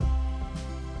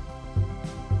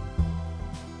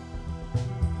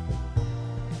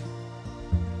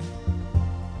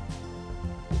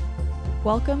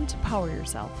Welcome to Power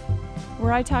Yourself,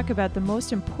 where I talk about the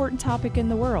most important topic in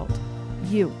the world,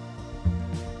 you.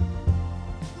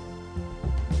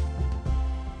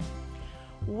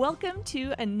 Welcome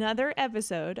to another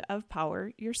episode of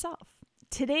Power Yourself.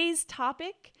 Today's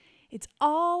topic, it's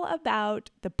all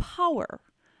about the power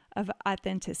of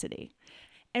authenticity.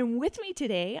 And with me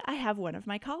today, I have one of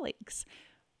my colleagues.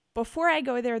 Before I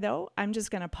go there though, I'm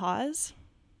just going to pause.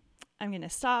 I'm going to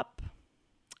stop.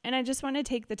 And I just want to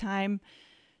take the time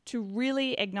to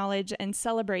really acknowledge and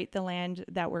celebrate the land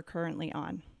that we're currently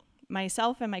on.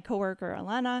 Myself and my coworker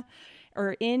Ilana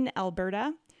are in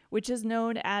Alberta, which is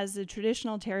known as the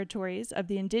traditional territories of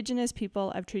the Indigenous people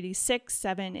of Treaty 6,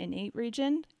 7, and 8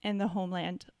 region and the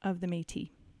homeland of the Métis.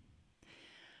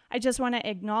 I just want to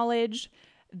acknowledge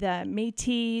the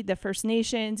Métis, the First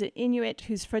Nations, and Inuit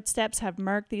whose footsteps have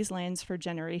marked these lands for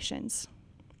generations.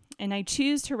 And I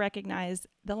choose to recognize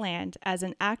the land as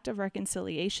an act of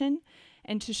reconciliation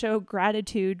and to show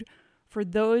gratitude for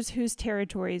those whose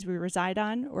territories we reside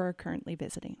on or are currently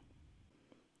visiting.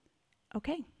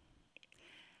 Okay.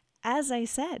 As I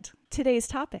said, today's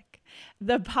topic,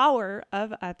 the power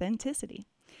of authenticity.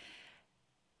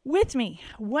 With me,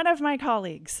 one of my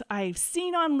colleagues I've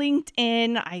seen on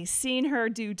LinkedIn. I've seen her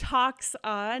do talks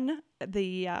on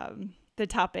the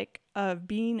topic of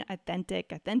being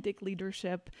authentic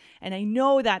leadership. And I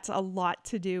know that's a lot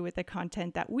to do with the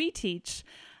content that we teach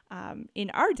in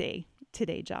our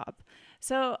day-to-day job.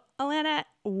 So, Ilana,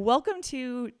 welcome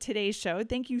to today's show.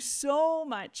 Thank you so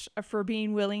much for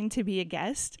being willing to be a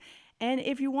guest. And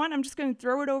if you want, I'm just going to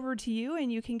throw it over to you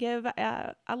and you can give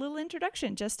a little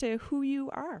introduction just to who you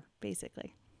are,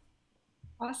 basically.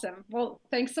 Awesome. Well,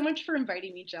 thanks so much for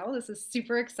inviting me, Jill. This is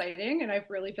super exciting, and I've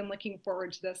really been looking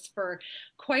forward to this for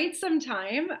quite some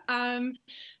time.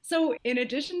 So in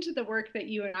addition to the work that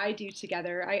you and I do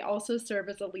together, I also serve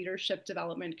as a leadership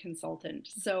development consultant.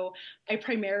 So I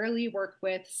primarily work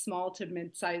with small to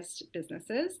mid-sized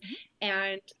businesses,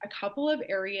 and a couple of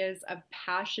areas of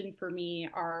passion for me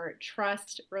are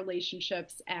trust,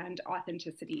 relationships, and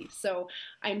authenticity. So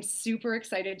I'm super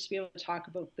excited to be able to talk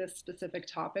about this specific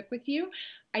topic with you.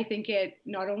 I think it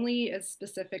not only is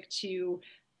specific to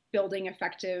building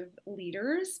effective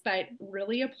leaders, but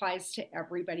really applies to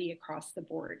everybody across the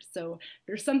board. So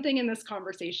there's something in this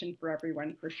conversation for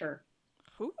everyone, for sure.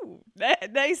 Ooh,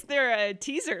 nice there, a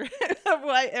teaser of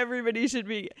why everybody should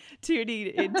be tuning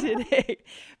in today.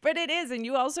 But it is, and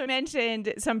you also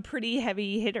mentioned some pretty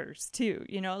heavy hitters too,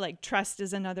 like trust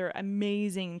is another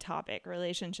amazing topic,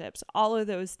 relationships, all of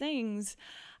those things.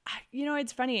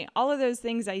 It's funny, all of those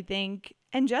things I think,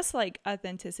 and just like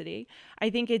authenticity,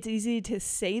 I think it's easy to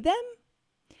say them.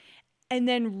 And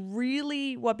then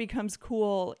really what becomes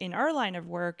cool in our line of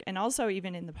work and also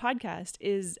even in the podcast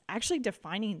is actually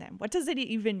defining them. What does it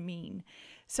even mean?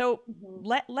 So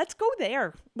let's go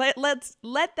there. Let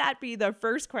that be the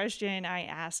first question I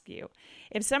ask you.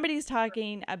 If somebody's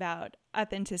talking about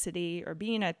authenticity or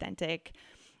being authentic,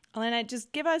 Ilana,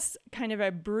 just give us kind of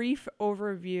a brief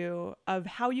overview of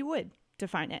how you would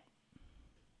define it.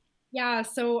 Yeah,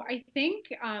 so I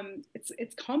think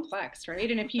it's complex, right?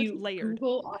 And if you Layered.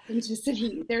 Google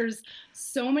authenticity, there's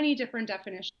so many different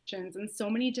definitions and so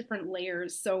many different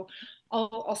layers. So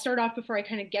I'll start off before I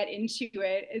kind of get into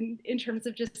it in terms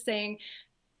of just saying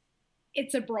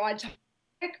it's a broad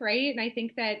topic, right? And I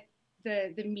think that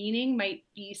the meaning might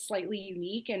be slightly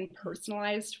unique and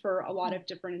personalized for a lot of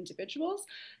different individuals.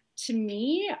 To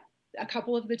me, a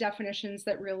couple of the definitions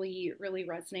that really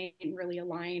resonate and really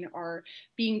align are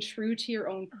being true to your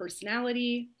own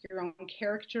personality, your own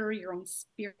character, your own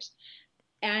spirit.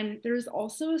 And there's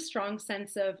also a strong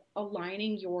sense of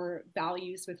aligning your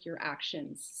values with your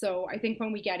actions. So I think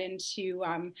when we get into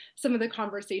some of the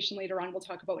conversation later on, we'll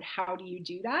talk about how do you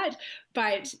do that.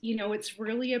 But, it's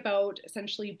really about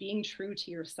essentially being true to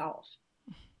yourself.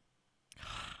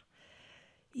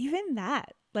 Even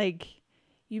that, like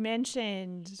you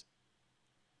mentioned,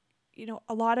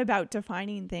 a lot about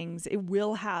defining things. It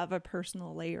will have a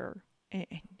personal layer. And,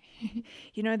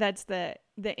 that's the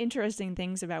interesting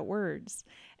things about words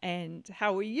and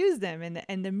how we use them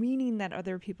and the meaning that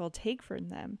other people take from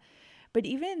them. But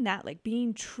even that, like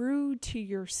being true to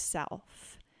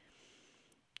yourself.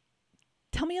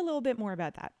 Tell me a little bit more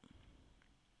about that.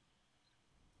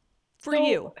 For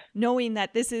you, knowing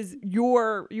that this is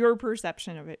your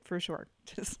perception of it, for sure.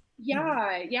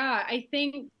 Yeah, I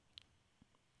think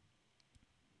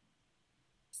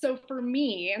so for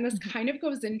me, and this kind of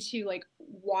goes into like,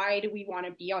 why do we want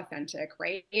to be authentic,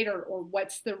 right? Or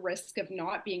what's the risk of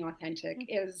not being authentic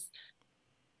is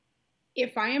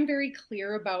if I am very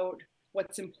clear about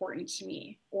what's important to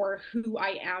me or who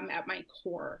I am at my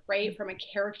core, right? From a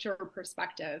character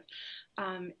perspective,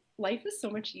 life is so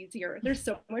much easier. There's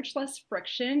so much less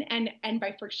friction, and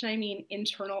by friction I mean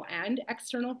internal and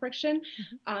external friction.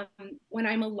 Um, when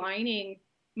I'm aligning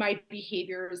my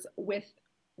behaviors with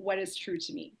what is true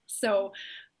to me. So,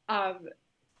 um,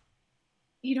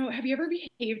 have you ever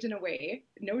behaved in a way,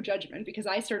 no judgment, because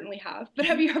I certainly have, but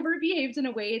have you ever behaved in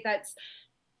a way that's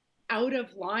out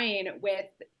of line with,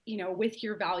 with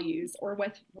your values or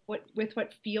with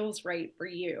what feels right for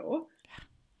you,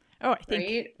 Oh,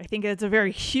 right? I think it's a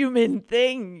very human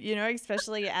thing,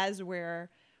 especially as we're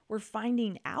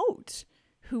finding out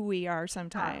who we are Yeah.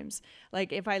 sometimes.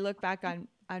 Like if I look back on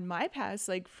my past,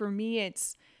 like for me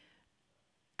it's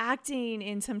acting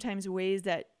in sometimes ways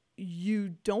that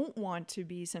you don't want to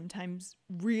be sometimes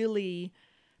really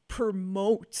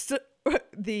promotes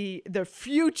the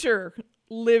future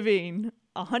living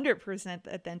 100%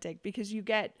 authentic, because you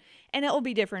get, and it will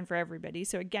be different for everybody.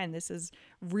 So again, this is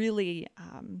really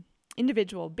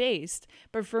individual based,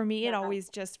 but for me it Yeah. always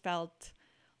just felt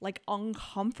like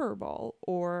uncomfortable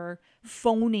or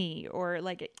phony, or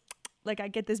like I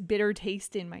get this bitter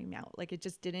taste in my mouth, like it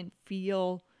just didn't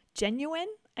feel genuine,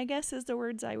 I guess is the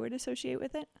words I would associate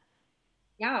with it.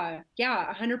 Yeah,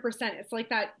 yeah, 100%. It's like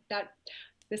that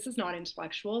this is not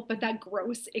intellectual, but that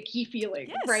gross, icky feeling,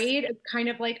 Yes. right? It's kind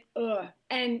of like, ugh.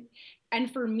 And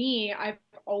for me, I've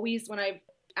always, when I've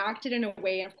acted in a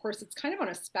way, and of course it's kind of on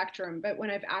a spectrum, but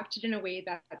when I've acted in a way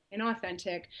that's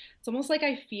inauthentic, it's almost like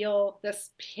I feel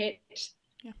this pit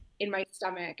Yeah. in my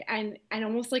stomach, and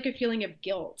almost like a feeling of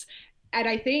guilt. And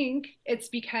I think it's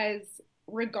because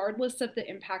regardless of the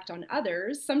impact on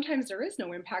others, sometimes there is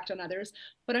no impact on others,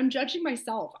 but I'm judging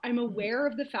myself. I'm Mm-hmm. aware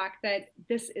of the fact that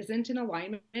this isn't in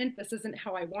alignment, this isn't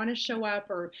how I want to Yeah. show up,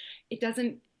 or it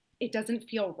doesn't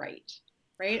feel right,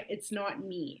 right? It's not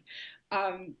me.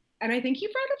 And I think you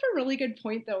brought up a really good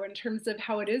point though, in terms of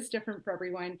how it is different for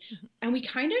everyone. Mm-hmm. And we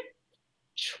kind of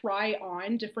try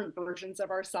on different versions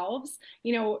of ourselves.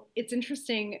 It's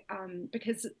interesting,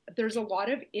 because there's a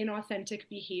lot of inauthentic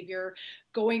behavior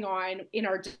going on in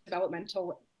our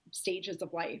developmental stages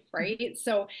of life, Mm-hmm. right?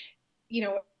 So,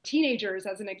 teenagers,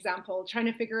 as an example, trying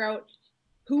to figure out,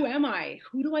 who am I?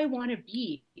 Who do I want to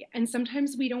be? And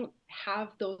sometimes we don't have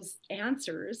those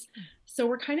answers. So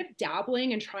we're kind of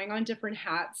dabbling and trying on different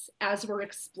hats as we're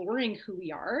exploring who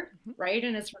we are, Mm-hmm. right?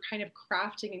 And as we're kind of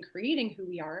crafting and creating who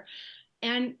we are.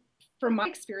 And from my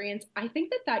experience, I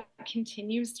think that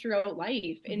continues throughout life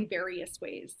Mm-hmm. in various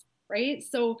ways, right?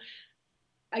 So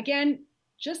again,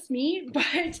 just me,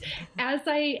 but as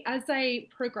I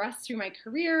progress through my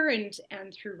career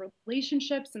and through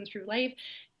relationships and through life,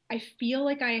 I feel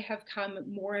like I have come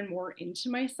more and more into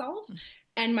myself.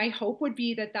 And my hope would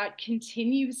be that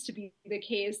continues to be the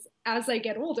case as I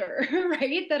get older,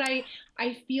 right? That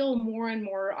I feel more and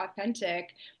more authentic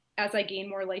as I gain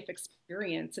more life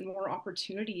experience and more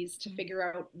opportunities to figure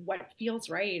out what feels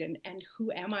right, and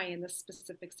who am I in this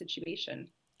specific situation.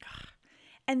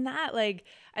 And that, like,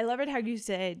 I love it how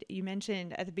you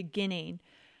mentioned at the beginning,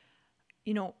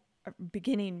 you know,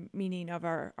 beginning meaning of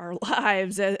our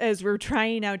lives, as we're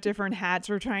trying out different hats,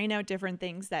 we're trying out different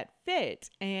things that fit.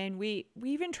 And we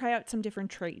even try out some different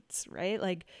traits, right?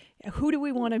 Like, who do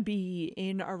we want to be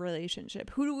in our relationship?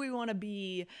 Who do we want to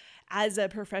be as a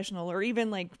professional, or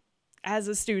even like as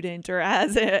a student, or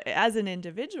as an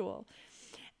individual?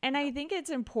 And I think it's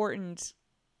important,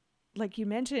 like you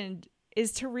mentioned,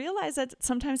 is to realize that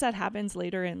sometimes that happens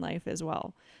later in life as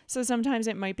well. So sometimes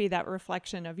it might be that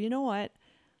reflection of, you know what,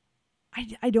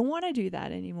 I don't want to do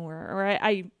that anymore. Or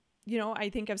I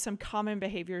think of some common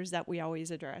behaviors that we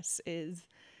always address is,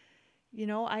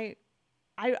 I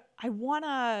want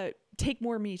to take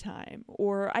more me time,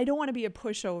 or I don't want to be a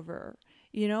pushover,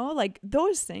 like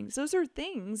those things. Those are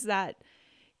things that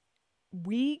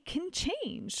we can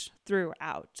change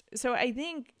throughout. So I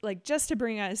think, like, just to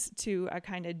bring us to a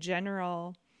kind of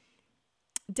general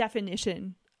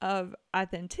definition of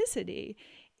authenticity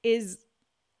is,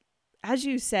 as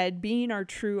you said, being our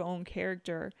true own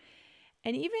character,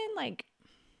 and even like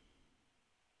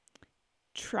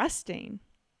trusting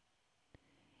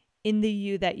in the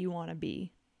you that you want to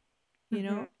be,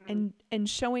 Mm-hmm. and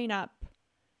showing up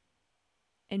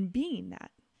and being that.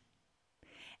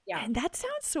 Yeah. And that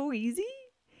sounds so easy.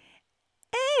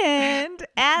 And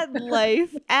add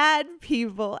life, add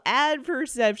people, add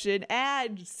perception,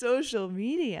 add social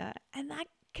media. And that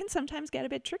can sometimes get a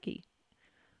bit tricky.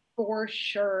 For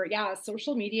sure. Yeah,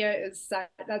 social media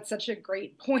that's such a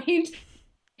great point,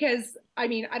 because I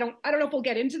mean, I don't know if we'll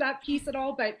get into that piece at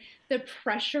all, but the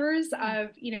pressures of,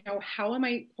 how am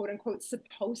I quote unquote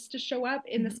supposed to show up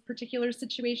in Mm-hmm. this particular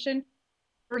situation?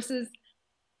 versus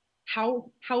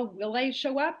how will I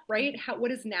show up, right? How,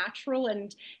 what is natural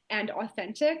and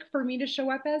authentic for me to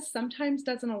show up as sometimes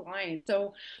doesn't align.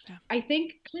 So Yeah. I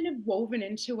think kind of woven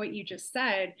into what you just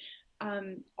said,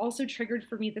 also triggered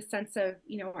for me the sense of,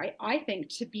 I think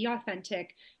to be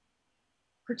authentic,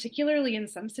 particularly in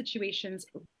some situations,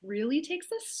 really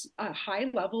takes a high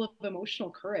level of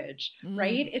emotional courage,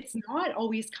 right? Mm. It's not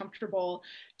always comfortable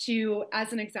to,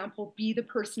 as an example, be the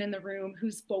person in the room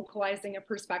who's vocalizing a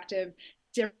perspective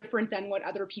different than what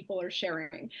other people are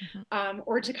sharing, Mm-hmm.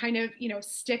 or to kind of,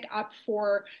 stick up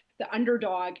for the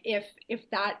underdog if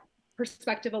that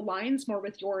perspective aligns more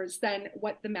with yours than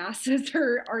what the masses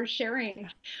are sharing.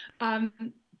 Yeah.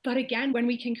 Um, but again, when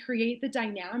we can create the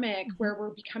dynamic Mm-hmm. where we're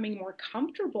becoming more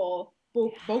comfortable Yeah.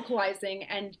 vocalizing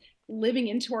and living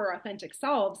into our authentic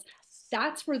selves, Yes.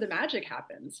 that's where the magic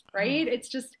happens, Oh. right? It's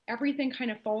just everything kind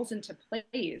of falls into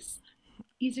place.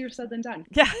 Easier said than done.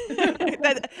 Yeah.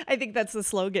 I think that's the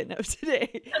slogan of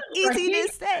today. Easy Right?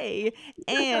 to say.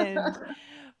 And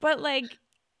but like,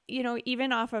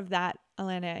 even off of that,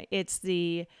 Ilana, it's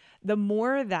the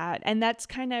more that, and that's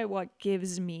kind of what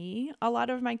gives me a lot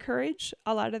of my courage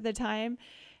a lot of the time,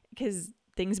 because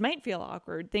things might feel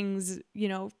awkward. Things,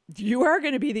 you are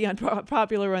going to be the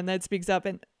unpopular one that speaks up,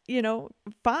 and,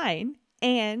 fine.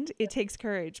 And it takes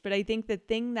courage. But I think the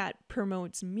thing that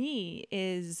promotes me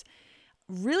is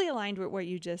really aligned with what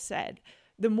you just said.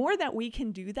 The more that we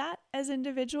can do that as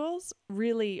individuals,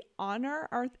 really honor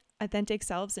our authentic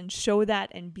selves and show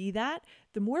that and be that,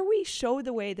 the more we show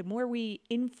the way, the more we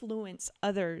influence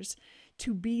others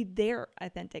to be their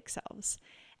authentic selves.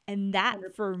 And that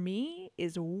for me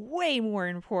is way more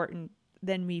important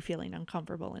than me feeling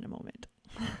uncomfortable in a moment.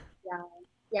 Yeah.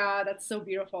 Yeah, that's so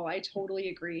beautiful. I totally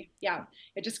agree. Yeah.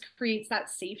 It just creates that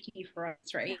safety for us,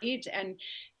 Yeah. right? And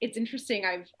it's interesting.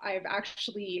 I've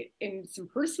actually in some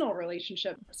personal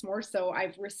relationships more so,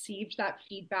 I've received that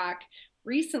feedback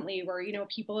recently where,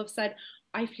 people have said,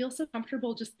 I feel so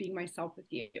comfortable just being myself with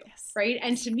you. Yes. Right.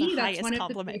 And It's to the me, that's highest one of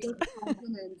the compliment. biggest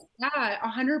compliments. Yeah,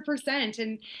 100%.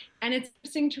 And it's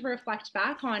interesting to reflect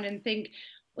back on and think,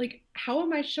 like, how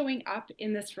am I showing up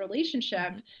in this relationship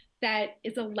Mm-hmm. that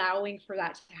is allowing for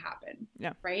that to happen,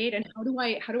 Yeah. right? And how do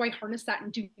I harness that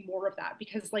and do more of that?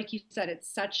 Because like you said,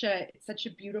 it's such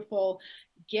a beautiful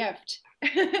gift.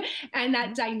 And Yeah.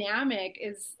 that dynamic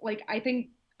is like, I think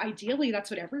ideally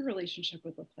that's what every relationship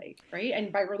would look like, right?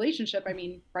 And by relationship I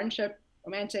mean friendship,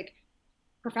 romantic,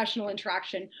 professional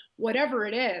interaction, whatever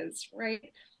it is,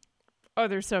 right? Oh,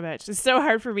 there's so much. It's so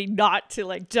hard for me not to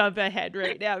like jump ahead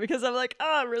right now because I'm like,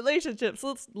 oh, relationships.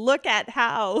 Let's look at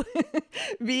how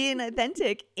being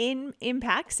authentic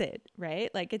impacts it, right?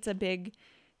 Like it's a big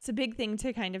thing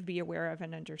to kind of be aware of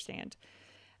and understand.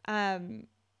 Um,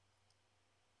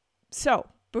 so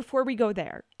before we go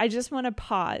there, I just want to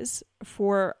pause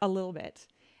for a little bit.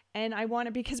 And I want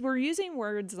to, because we're using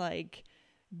words like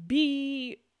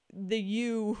be the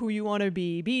you who you want to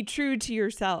be true to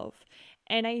yourself.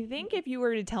 And I think if you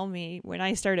were to tell me when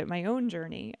I started my own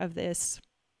journey of this,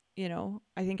 I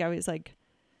think I was like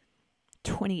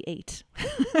 28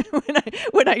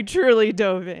 when I truly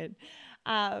dove in.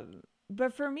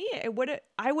 But for me,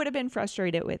 I would have been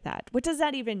frustrated with that. What does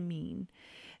that even mean?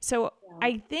 So Yeah.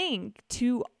 I think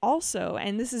to also,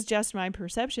 and this is just my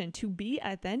perception, to be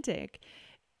authentic,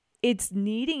 it's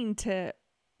needing to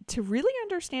really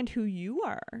understand who you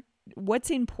are, what's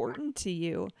important to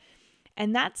you.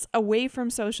 And that's away from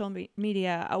social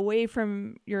media, away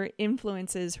from your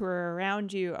influences who are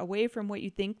around you, away from what you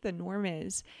think the norm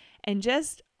is, and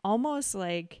just almost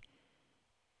like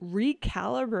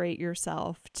recalibrate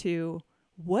yourself to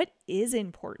what is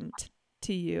important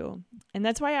to you. And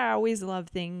that's why I always love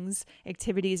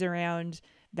activities around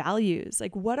values.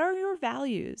 Like, what are your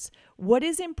values? What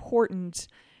is important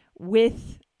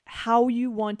with how you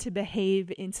want to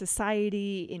behave in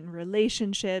society, in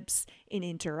relationships, in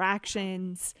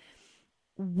interactions?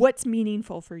 What's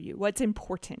meaningful for you? What's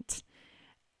important?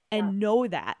 Yeah. And know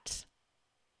that.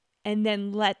 And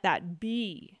then let that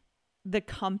be the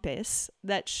compass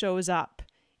that shows up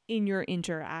in your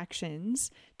interactions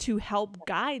to help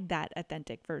guide that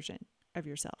authentic version of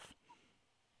yourself.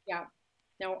 Yeah.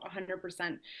 No,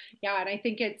 100%. Yeah, and I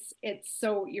think it's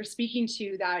so you're speaking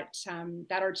to that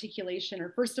articulation,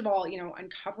 or first of all,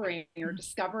 uncovering or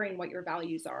discovering what your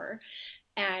values are,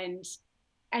 and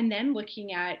then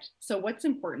looking at, so what's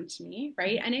important to me,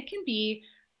 right? Mm-hmm. And it can be,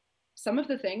 some of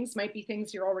the things might be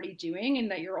things you're already doing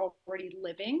and that you're already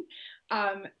living.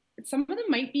 Um, some of them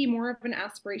might be more of an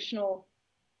aspirational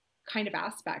kind of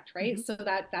aspect, right? Mm-hmm. So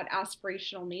that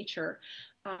aspirational nature.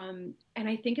 And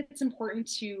I think it's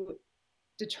important to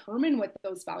determine what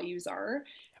those values are,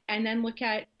 and then look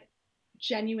at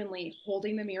genuinely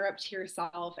holding the mirror up to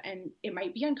yourself. And it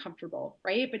might be uncomfortable,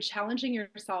 right? But challenging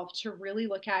yourself to really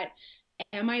look at,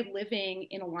 am I living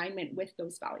in alignment with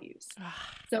those values?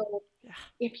 Ah, So yeah.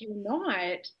 if you're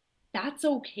not, that's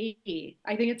okay.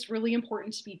 I think it's really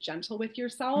important to be gentle with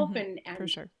yourself Mm-hmm. For and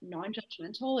sure.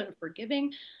 non-judgmental and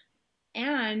forgiving.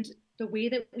 And the way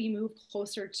that we move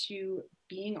closer to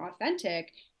being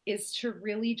authentic is to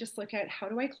really just look at, how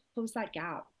do I close that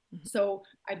gap? Mm-hmm. So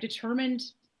I've determined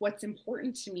what's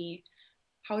important to me.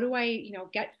 How do I,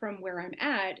 get from where I'm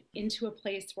at into a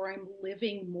place where I'm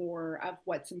living more of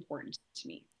what's important to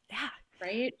me? Yeah.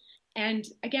 Right. And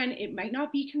again, it might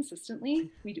not be consistently.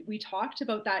 We talked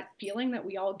about that feeling that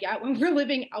we all get when we're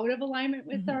living out of alignment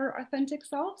with Mm-hmm. our authentic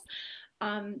selves.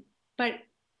 Um, but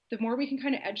the more we can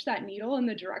kind of edge that needle in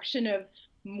the direction of,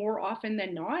 more often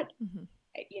than not, Mm-hmm.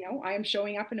 I am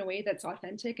showing up in a way that's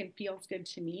authentic and feels good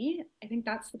to me. I think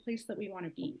that's the place that we want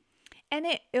to be. And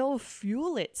it'll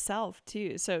fuel itself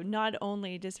too. So not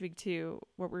only, to speak to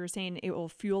what we were saying, it will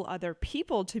fuel other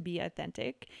people to be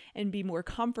authentic and be more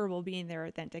comfortable being their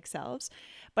authentic selves.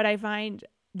 But I find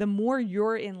the more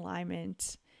you're in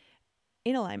alignment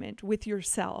with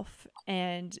yourself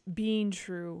and being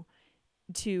true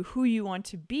to who you want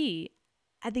to be,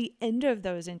 at the end of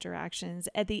those interactions,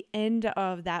 at the end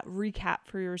of that recap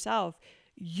for yourself,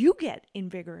 you get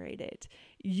invigorated.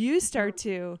 You start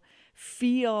to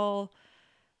feel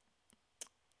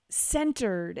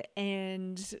centered,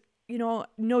 and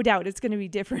no doubt it's going to be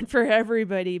different for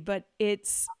everybody, but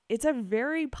it's a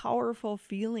very powerful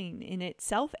feeling in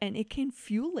itself, and it can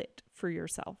fuel it for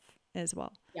yourself as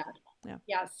well. Yeah. Yeah.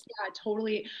 Yes, yeah,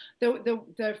 totally.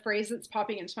 The phrase that's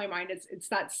popping into my mind is, it's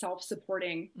that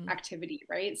self-supporting Mm. activity,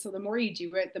 right? So the more you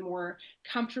do it, the more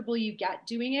comfortable you get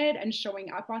doing it and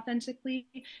showing up authentically.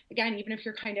 Again, even if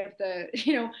you're kind of the,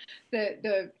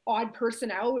 the odd person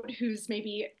out who's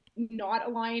maybe not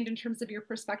aligned in terms of your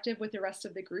perspective with the rest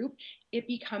of the group, it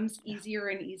becomes Yeah. easier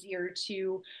and easier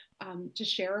to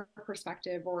share a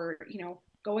perspective, or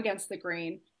go against the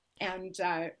grain, and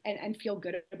feel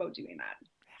good about doing that.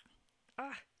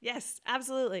 Ah, yes,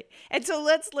 absolutely. And so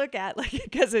let's look at, like,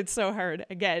 because it's so hard,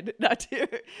 again, not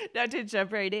to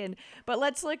jump right in, but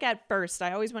let's look at first.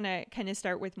 I always want to kind of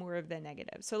start with more of the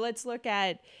negative. So let's look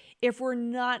at, if we're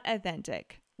not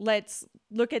authentic, let's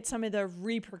look at some of the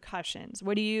repercussions.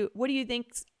 What do you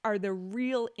think are the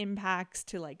real impacts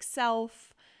to, like,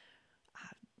 self,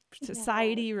 Yeah.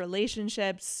 society,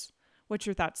 relationships? What's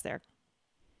your thoughts there?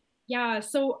 Yeah.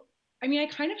 So, I mean, I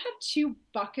kind of have two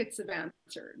buckets of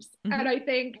answers. Mm-hmm. And I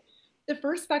think the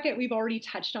first bucket we've already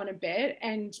touched on a bit,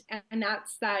 and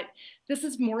that's that this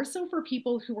is more so for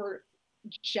people who are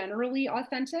generally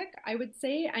authentic, I would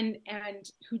say, and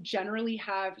who generally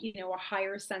have, a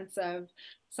higher sense of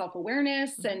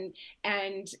self-awareness, Mm-hmm.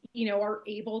 and are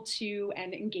able to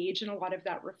and engage in a lot of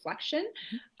that reflection.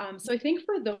 Mm-hmm. So I think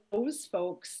for those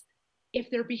folks, if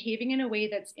they're behaving in a way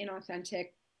that's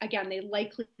inauthentic, again, they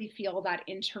likely feel that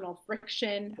internal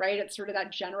friction, Yeah. right? It's sort of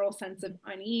that general sense Mm-hmm.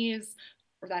 of unease,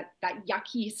 or that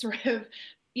yucky sort of,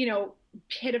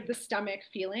 pit of the stomach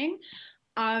feeling.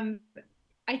 Um,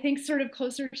 I think sort of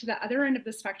closer to the other end of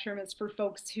the spectrum is for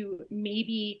folks who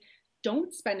maybe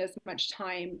don't spend as much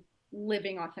time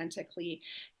living authentically.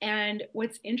 And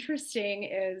what's interesting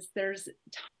is there's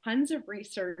tons of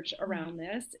research around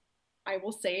this. I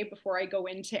will say, before I go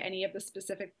into any of the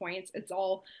specific points, it's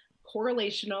all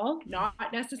correlational, not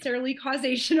necessarily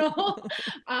causational.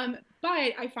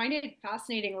 But I find it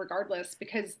fascinating regardless,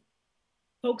 because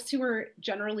folks who are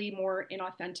generally more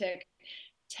inauthentic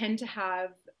tend to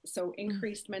have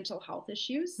increased mental health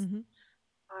issues,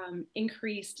 Mm-hmm.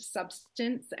 increased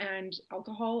substance and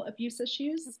alcohol abuse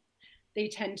issues. They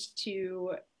tend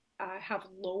to have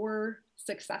lower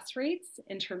success rates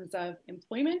in terms of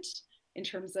employment, in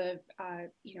terms of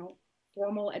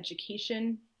formal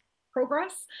education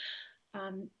progress.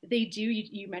 They do,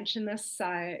 you mentioned this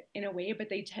in a way, but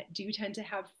they do tend to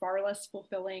have far less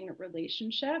fulfilling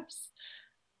relationships.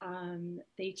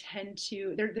 They tend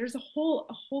to, there's a whole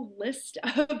list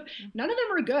of, none of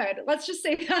them are good, let's just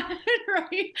say that.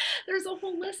 Right, there's a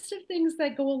whole list of things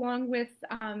that go along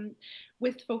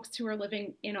with folks who are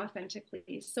living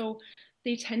inauthentically. So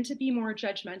they tend to be more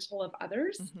judgmental of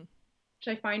others, Mm-hmm. which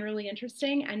I find really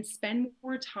interesting, and spend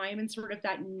more time in sort of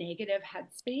that negative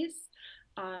headspace.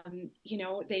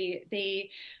 They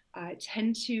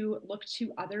tend to look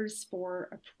to others for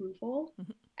approval,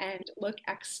 Mm-hmm. and look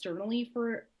externally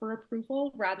for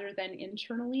approval rather than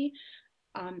internally.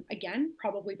 Again,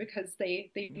 probably because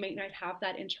they might not have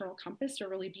that internal compass or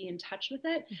really be in touch with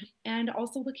it, Mm-hmm. and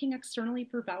also looking externally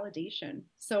for validation.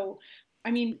 So,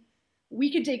 I mean,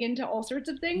 we could dig into all sorts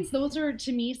of things. Those are,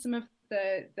 to me, some of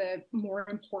the more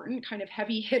important kind of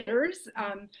heavy hitters.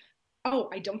 Oh,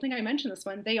 I don't think I mentioned this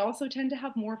one. They also tend to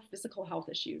have more physical health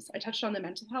issues. I touched on the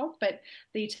mental health, but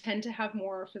they tend to have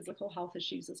more physical health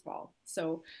issues as well.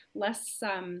 So less,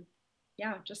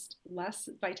 yeah, just less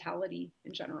vitality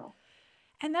in general.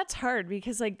 And that's hard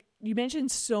because like you mentioned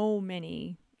so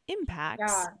many impacts,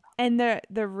 Yeah, and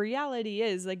the reality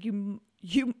is like you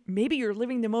maybe you're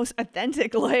living the most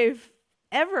authentic life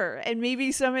ever, and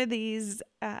maybe some of these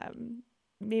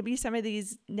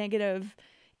negative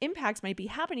impacts might be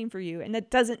happening for you, and that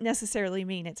doesn't necessarily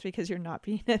mean it's because you're not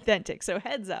being authentic. So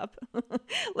heads up.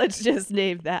 Let's just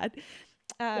name that.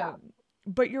 yeah. um,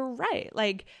 but you're right.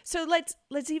 Like, so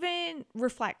let's even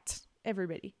reflect,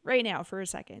 everybody, right now for a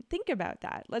second. Think about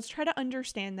that. Let's try to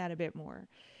understand that a bit more.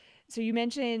 So you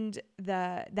mentioned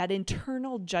that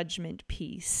internal judgment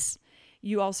piece.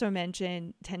 You also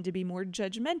mentioned tend to be more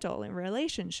judgmental in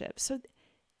relationships. So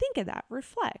think of that,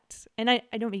 reflect. And I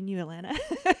don't mean you, Ilana.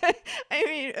 I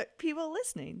mean people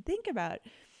listening. Think about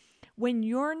when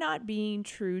you're not being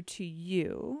true to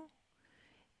you.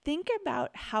 Think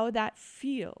about how that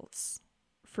feels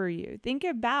for you. Think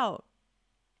about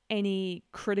any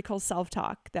critical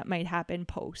self-talk that might happen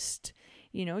post.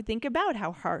 Think about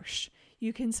how harsh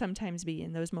you can sometimes be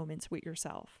in those moments with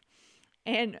yourself.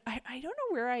 And I don't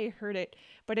know where I heard it,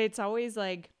 but it's always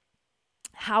like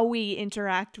how we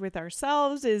interact with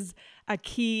ourselves is a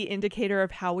key indicator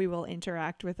of how we will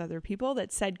interact with other people.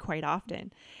 That's said quite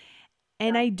often.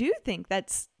 And Yeah. I do think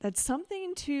that's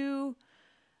something to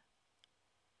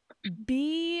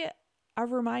be a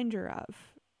reminder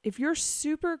of. If you're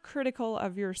super critical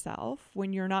of yourself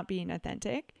when you're not being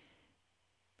authentic,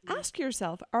 ask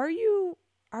yourself, are you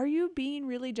being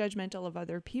really judgmental of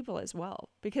other people as well?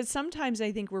 Because sometimes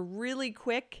I think we're really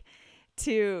quick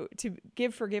to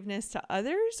give forgiveness to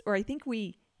others, or I think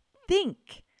we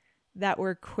think that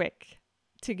we're quick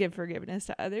to give forgiveness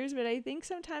to others, but I think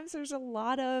sometimes there's a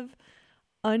lot of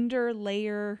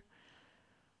underlayering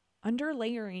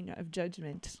of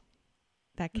judgment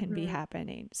that can be Mm-hmm.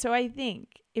 happening. So I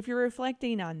think if you're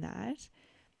reflecting on that,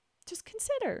 just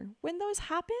consider when those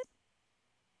happen,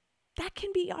 that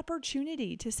can be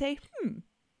opportunity to say,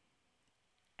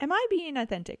 am I being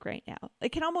authentic right now?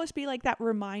 It can almost be like that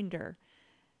reminder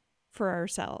for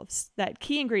ourselves, that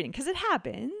key ingredient, because it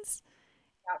happens.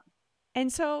 Yeah.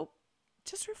 And so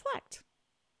just reflect.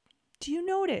 Do you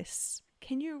notice?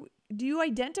 Do you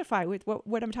identify with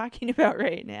what I'm talking about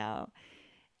right now?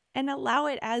 And allow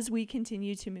it as we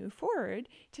continue to move forward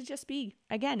to just be,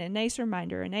 again, a nice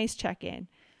reminder, a nice check-in.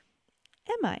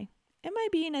 Am I? Am I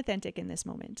being authentic in this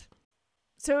moment?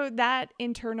 So that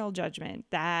internal judgment,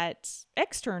 that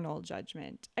external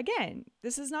judgment, again,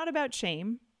 this is not about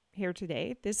shame here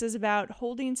today. This is about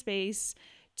holding space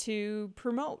to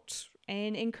promote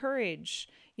and encourage,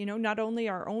 not only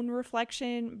our own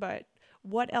reflection, but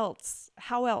what else,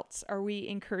 how else are we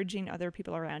encouraging other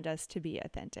people around us to be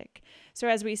authentic? So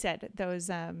as we said, those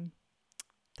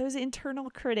internal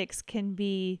critics can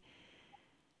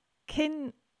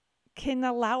can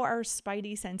allow our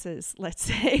spidey senses, let's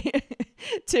say,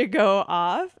 to go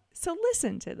off. So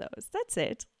listen to those. That's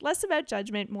it. Less about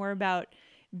judgment, more about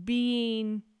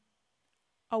being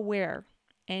aware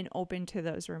and open to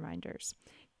those reminders,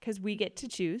 because we get to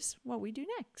choose what we do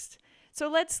next. So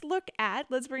let's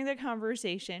bring the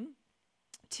conversation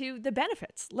to the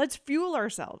benefits. Let's fuel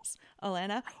ourselves.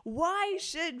 Alana, why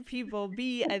should people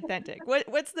be authentic?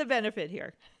 What's the benefit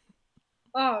here?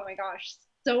 Oh my gosh,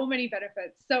 so many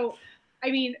benefits. So,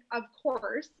 I mean, of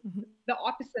course, Mhm. the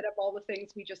opposite of all the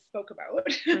things we just spoke about,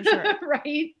 For sure.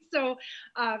 right? So,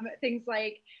 things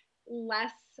like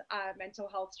less mental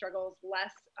health struggles,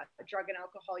 less drug and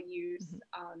alcohol use.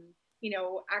 Mhm.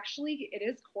 Actually, it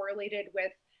is correlated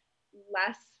with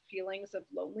less feelings of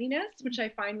loneliness, which I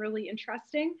find really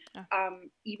interesting, Ah.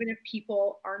 even if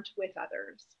people aren't with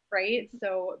others, right? Mhm.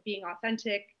 So being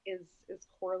authentic is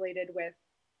correlated with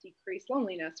decreased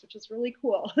loneliness, which is really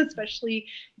cool, especially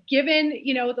given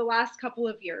the last couple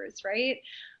of years, right?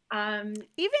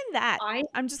 Even that, I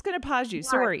I'm just going to pause you. Yeah,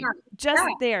 Sorry. yeah, Just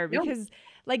yeah, there, no, because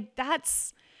like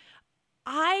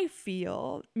I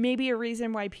feel maybe a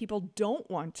reason why people don't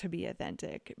want to be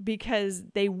authentic, because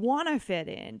they want to fit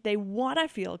in. They want to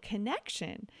feel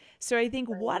connection. So I think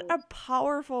what right. a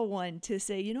powerful one to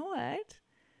say, you know what?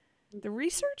 The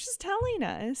research is telling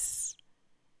us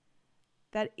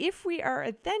that if we are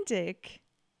authentic,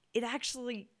 it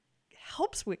actually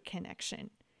helps with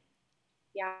connection.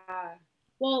 Yeah.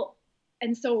 Well,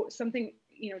 and so something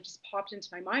just popped into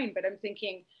my mind, but I'm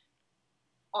thinking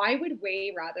I would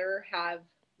way rather have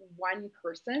one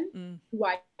person Mm. who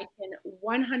I can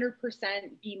 100%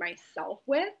 be myself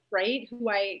with, right? Who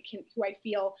I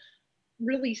feel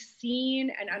really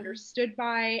seen and understood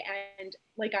by, and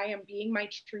like I am being my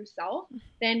true self,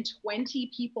 than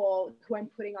 20 people who I'm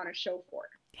putting on a show for,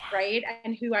 right?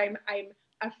 And who I'm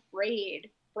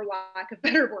afraid, for lack of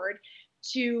better word,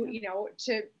 to, you know,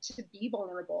 to be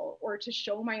vulnerable or to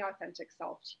show my authentic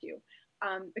self to you.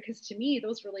 Because to me,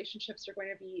 those relationships are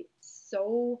going to be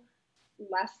so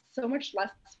much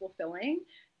less fulfilling.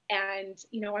 And,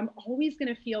 you know, I'm always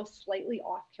going to feel slightly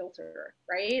off kilter,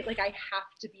 right? Like I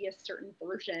have to be a certain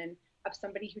version of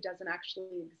somebody who doesn't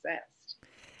actually exist.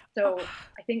 Oh, So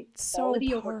I think so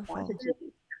quality over powerful. quantity.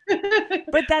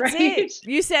 But that's Right? it.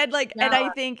 You said like, and Yeah. I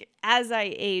think as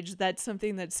I age, that's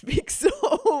something that speaks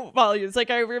so volumes. Like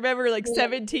I remember like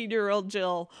 17-year-old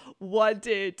Jill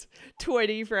wanted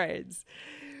 20 friends.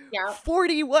 Yeah.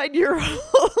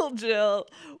 41-year-old Jill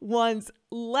wants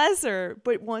lesser,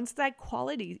 but wants that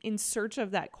quality, in search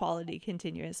of that quality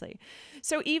continuously.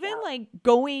 So even like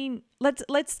going,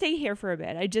 let's stay here for a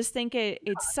bit. I just think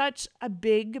it's such a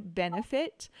big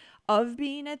benefit of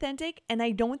being authentic, and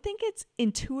I don't think it's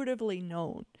intuitively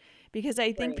known, because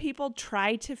I think people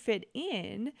try to fit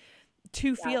in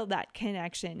to feel that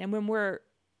connection. And when we're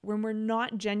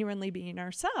not genuinely being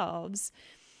ourselves,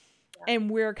 and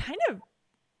we're kind of,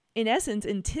 in essence,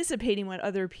 anticipating what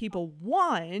other people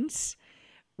want,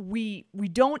 we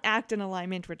don't act in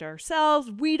alignment with ourselves,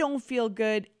 we don't feel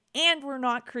good, and we're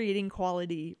not creating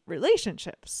quality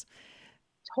relationships.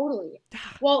 Totally.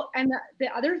 Well, and the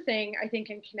other thing I think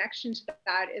in connection to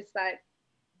that is that,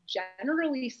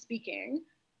 generally speaking,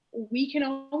 we can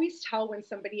always tell when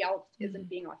somebody else isn't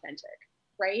being authentic,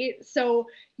 right? So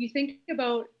you think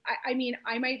about, I mean,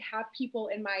 I might have people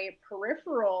in my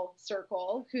peripheral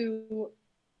circle who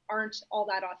aren't all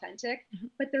that authentic,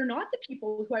 but they're not the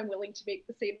people who I'm willing to make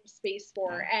the same space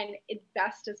for and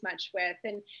invest as much with,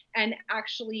 and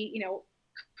actually, you know,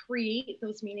 create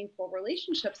those meaningful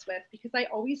relationships with, because I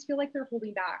always feel like they're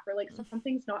holding back, or like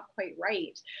something's not quite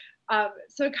right.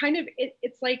 So kind of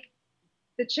it's like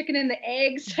the chicken and the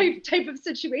eggs type of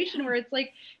situation, where it's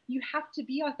like you have to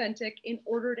be authentic in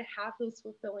order to have those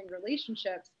fulfilling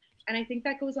relationships. And I think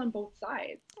that goes on both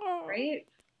sides, right?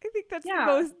 I think that's the Yeah.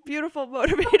 most beautiful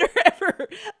motivator ever.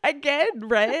 Again,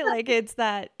 right? Like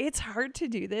it's hard to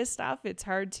do this stuff. It's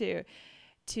hard to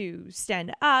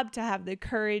stand up, to have the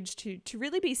courage to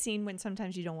really be seen when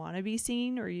sometimes you don't want to be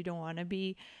seen, or you don't want to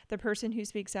be the person who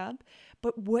speaks up.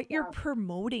 But what you're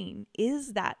promoting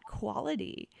is that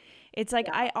quality. It's like,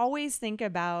 I always think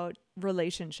about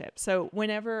relationships. So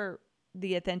whenever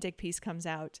the authentic piece comes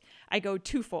out, I go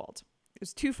twofold.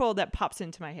 There's twofold that pops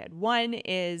into my head. One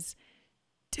is,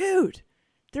 dude,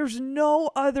 there's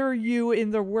no other you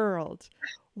in the world.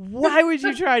 Why would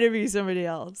you try to be somebody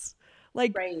else?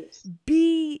 Like,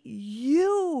 be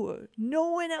you. No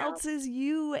one else is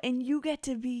you, and you get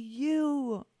to be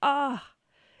you.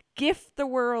 Gift the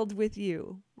world with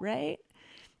you, right?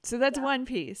 So that's one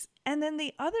piece. And then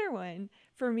the other one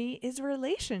for me is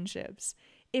relationships.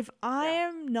 If I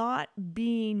am not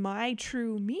being my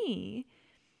true me,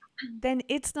 then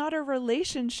it's not a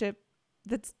relationship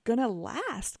that's going to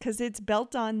last, because it's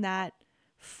built on that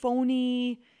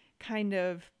phony kind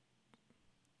of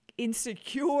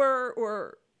insecure,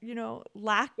 or, you know,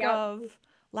 lack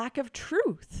of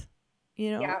truth,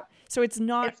 you know? So it's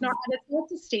not it's not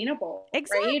sustainable, right?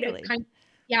 exactly. It's kind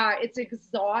of, it's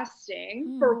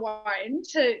exhausting, for one,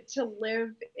 to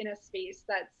live in a space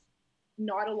that's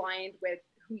not aligned with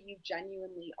who you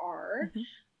genuinely are.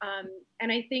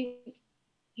 And I think,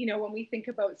 you know, when we think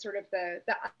about sort of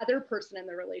the other person in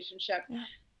the relationship,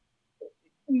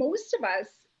 most of us,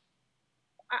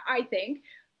 I think,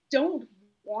 don't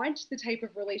want the type of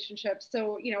relationship.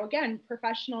 So, you know, again,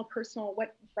 professional, personal,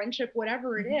 what friendship,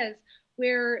 whatever it is,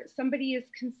 where somebody is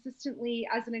consistently,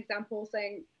 as an example,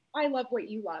 saying, I love what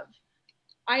you love.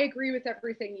 I agree with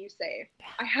everything you say.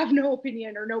 I have no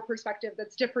opinion or no perspective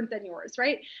that's different than yours,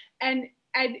 right? And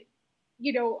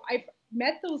you know, I've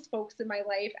met those folks in my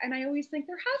life, and I always think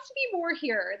there has to be more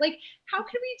here. Like, how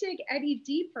can we dig any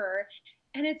deeper?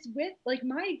 And it's with, like,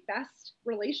 my best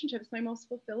relationships, my most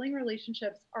fulfilling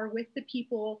relationships are with the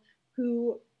people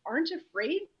who aren't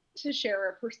afraid to share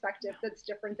a perspective that's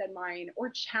different than mine, or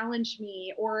challenge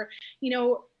me, or, you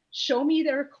know, show me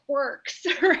their quirks,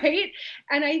 right?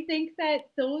 And I think that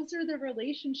those are the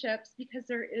relationships, because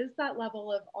there is that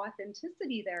level of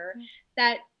authenticity there,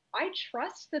 that I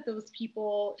trust that those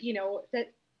people, you know,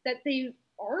 that they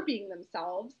are being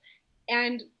themselves.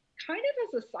 And kind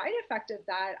of as a side effect of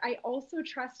that, I also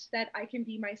trust that I can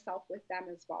be myself with them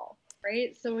as well,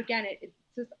 right? So again, it's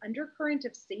this undercurrent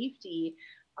of safety.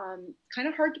 It's kind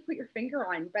of hard to put your finger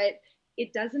on, but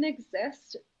it doesn't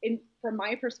exist from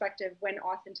my perspective when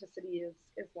authenticity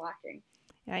is lacking.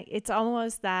 Yeah, it's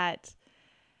almost that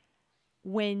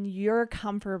when you're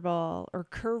comfortable or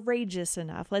courageous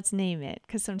enough, let's name it,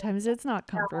 because sometimes it's not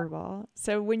Yeah, comfortable.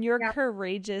 So when you're yeah.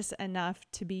 courageous enough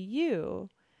to be you,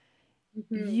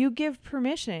 Hmm. you give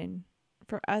permission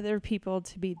for other people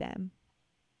to be them.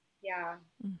 Yeah,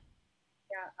 Mm.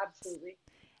 yeah, absolutely.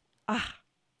 Ah,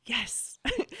 yes.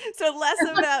 So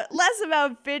less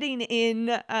about fitting in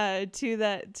to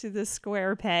the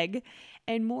square peg,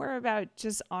 and more about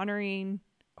just honoring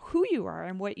who you are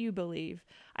and what you believe.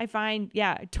 I find,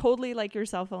 yeah, totally like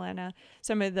yourself, Elena.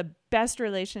 Some of the best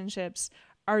relationships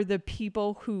are the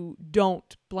people who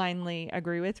don't blindly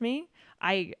agree with me.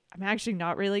 I'm actually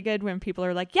not really good when people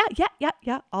are like, yeah, yeah, yeah,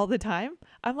 yeah, all the time.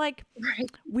 I'm like, Right.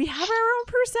 we have our own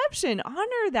perception.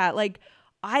 Honor that. Like,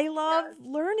 I love Yes.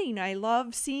 learning. I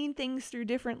love seeing things through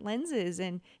different lenses.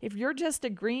 And if you're just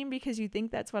agreeing because you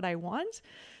think that's what I want,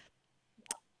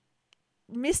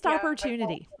 missed Yeah, I follow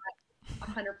opportunity. that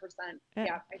 100%. Yeah.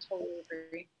 Yeah, I totally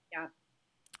agree. Yeah.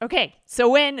 Okay. So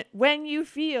when you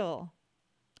feel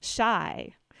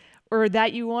shy or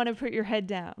that you want to put your head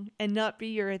down and not be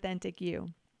your authentic you,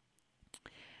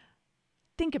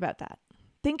 think about that.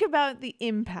 Think about the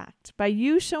impact by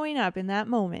you showing up in that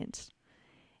moment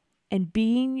and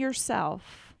being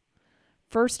yourself.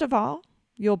 First of all,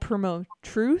 you'll promote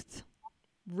truth,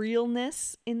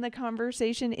 realness in the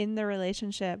conversation, in the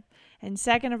relationship. And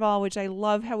second of all, which I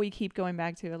love how we keep going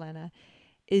back to, Elena,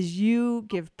 is you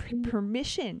give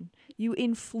permission. You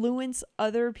influence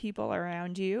other people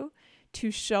around you to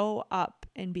show up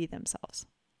and be themselves.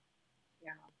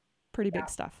 Yeah. Pretty Yeah. big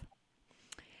stuff.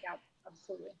 Yeah.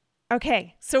 Absolutely.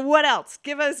 Okay, so what else?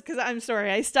 Give us, because I'm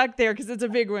sorry, I stuck there because it's a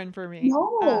big one for me. No,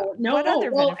 What no.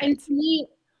 other Well, and benefits? to me,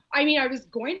 I mean, I was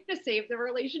going to save the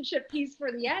relationship piece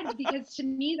for the end because to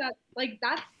me that like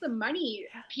that's the money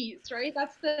piece, right?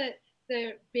 That's the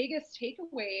biggest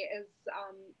takeaway is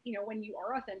when you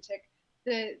are authentic,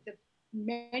 the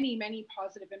many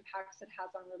positive impacts it has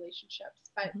on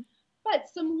relationships. Mm-hmm. But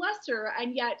some lesser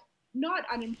and yet not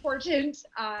unimportant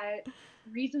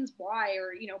reasons why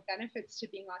or benefits to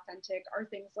being authentic are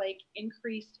things like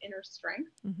increased inner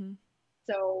strength, Mm-hmm.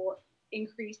 so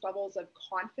increased levels of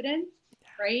confidence,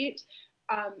 right?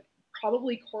 Um,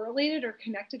 Probably correlated or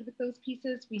connected with those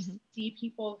pieces. We Mm-hmm. see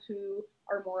people who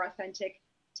are more authentic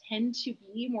tend to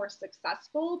be more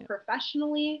successful Yep.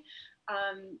 professionally.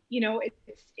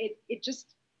 It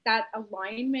just that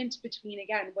alignment between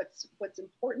again what's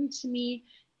important to me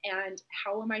and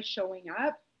how am I showing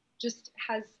up just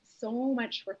has so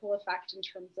much ripple effect in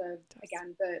terms of It does.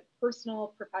 again the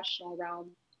personal professional realm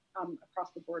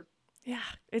across the board. Yeah,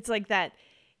 it's like that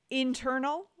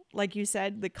internal, like you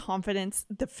said, the confidence,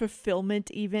 the fulfillment,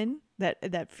 even that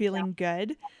Yeah, feeling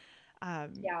good,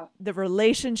 yeah, the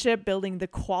relationship, building the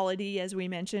quality, as we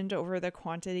mentioned, over the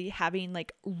quantity, having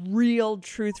like real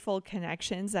truthful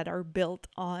connections that are built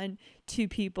on two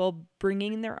people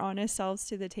bringing their honest selves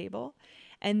to the table.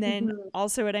 And then mm-hmm.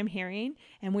 also what I'm hearing,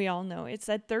 and we all know, it's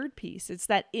that third piece. It's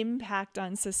that impact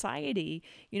on society,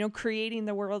 creating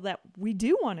the world that we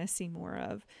do want to see more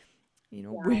of.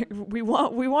 Yeah, We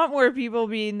want more people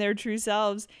being their true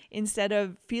selves instead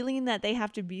of feeling that they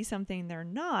have to be something they're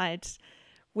not,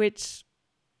 which,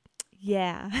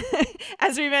 yeah,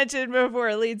 as we mentioned before,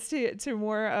 it leads to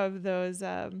more of those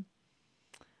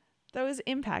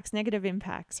impacts, negative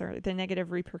impacts, or the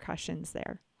negative repercussions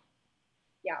there.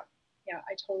 yeah, yeah.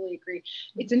 I totally agree.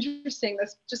 It's Mm-hmm. interesting.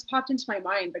 This just popped into my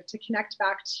mind, but to connect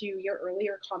back to your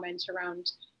earlier comment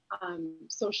around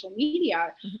social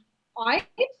media, Mm-hmm. I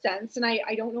sense, and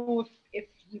I don't know if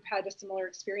you've had a similar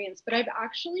experience, but I've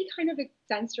actually kind of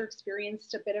sensed or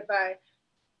experienced a bit of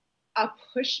a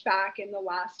pushback in the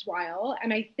last while.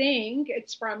 And I think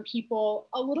it's from people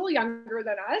a little younger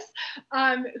than us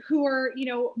who are,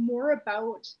 more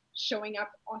about showing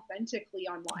up authentically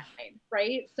online,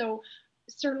 right? So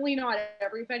certainly not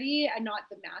everybody and not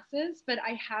the masses, but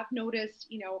I have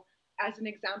noticed, as an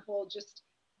example, just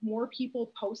more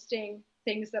people posting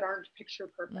things that aren't picture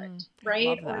perfect, I right?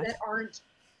 love Or that. that aren't,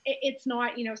 it's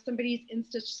not, somebody's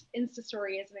Insta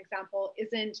story, as an example,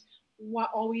 isn't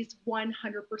always 100%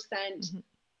 Mm-hmm.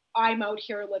 I'm out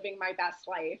here living my best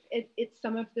life. It's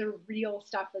some of the real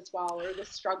stuff as well, or the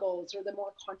struggles, or the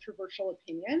more controversial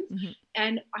opinions. Mm-hmm.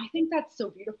 And I think that's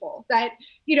so beautiful that,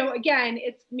 again,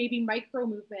 it's maybe micro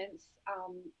movements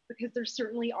because there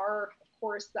certainly are, of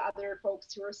course, the other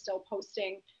folks who are still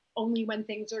posting only when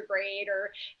things are great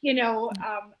or,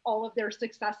 all of their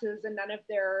successes and none of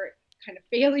their kind of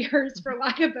failures, Mm-hmm. for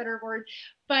lack of a better word.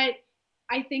 But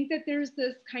I think that there's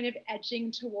this kind of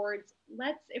edging towards,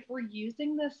 if we're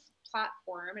using this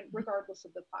platform, and regardless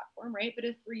of the platform, right? But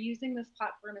if we're using this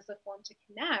platform as a form to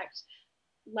connect,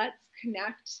 let's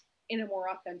connect in a more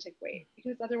authentic way,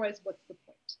 because otherwise, what's the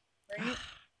point, right?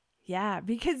 Yeah,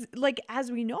 because like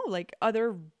as we know, like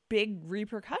other big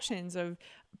repercussions of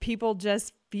people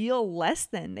just feel less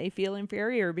than, they feel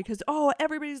inferior because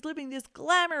everybody's living this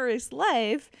glamorous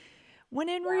life. When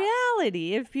in Yeah.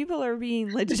 reality, if people are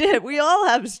being legit, we all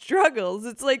have struggles.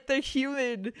 It's like the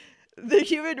human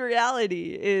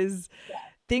reality is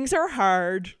things are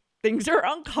hard, things are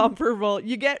uncomfortable.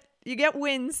 You get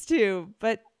wins too,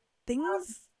 but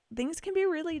things can be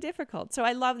really difficult. So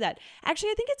I love that. Actually,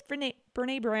 I think it's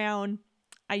Brene Brown.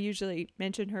 I usually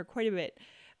mention her quite a bit,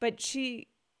 but she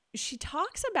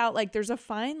talks about like there's a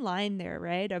fine line there,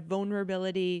 right? Of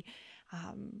vulnerability,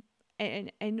 um,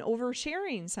 and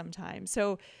oversharing sometimes.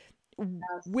 So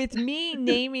Yes. with me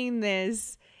naming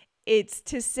this, it's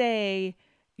to say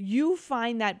you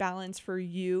find that balance for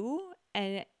you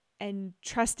and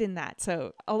trust in that.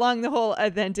 So along the whole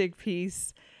authentic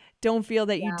piece, don't feel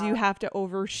that you do Yeah. have to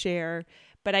overshare.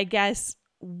 But I guess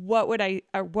what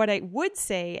I would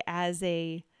say as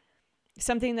a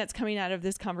something that's coming out of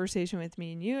this conversation with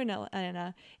me and you and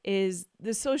Elena is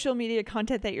the social media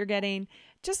content that you're getting.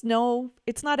 Just know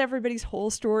it's not everybody's whole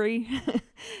story.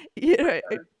 you know,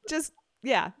 Sure. just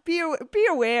be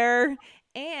aware,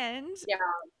 and Yeah.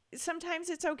 sometimes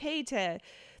it's okay to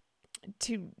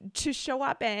show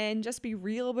up and just be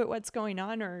real about what's going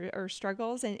on or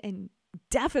struggles, and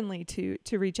definitely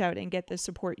to reach out and get the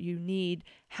support you need,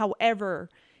 however,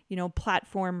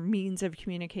 platform, means of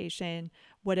communication,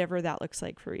 whatever that looks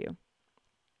like for you.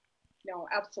 No,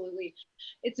 absolutely.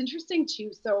 It's interesting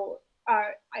too. So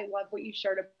I love what you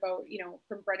shared about,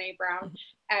 from Brene Brown.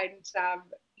 And,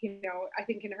 I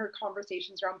think in her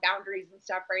conversations around boundaries and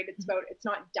stuff, right? It's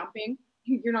not dumping.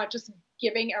 You're not just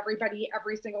giving everybody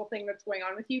every single thing that's going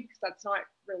on with you, because that's not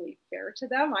really fair to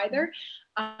them either.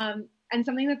 And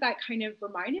something that kind of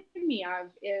reminded me of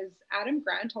is Adam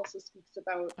Grant also speaks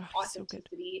about Oh, so good.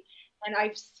 authenticity. And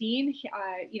I've seen,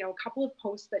 a couple of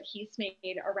posts that he's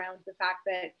made around the fact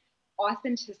that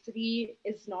authenticity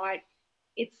is not,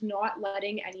 it's not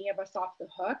letting any of us off the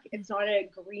hook. It's not a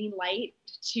green light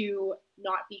to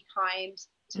not be kind,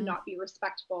 to Mm, not be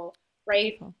respectful,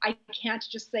 right? beautiful. I can't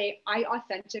just say I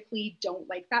authentically don't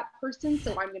like that person,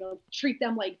 so I'm going to treat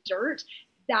them like dirt.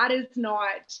 That is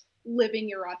not living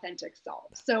your authentic self.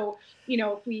 So,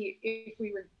 if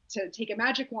we were to take a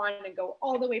magic wand and go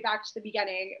all the way back to the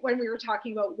beginning when we were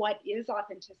talking about what is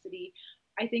authenticity,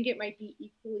 I think it might be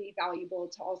equally valuable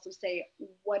to also say,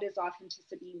 what is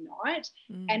authenticity not?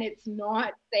 Mm. And it's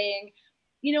not saying,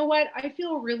 you know what, I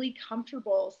feel really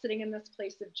comfortable sitting in this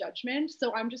place of judgment,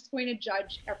 so I'm just going to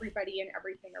judge everybody and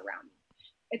everything around me.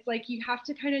 It's like you have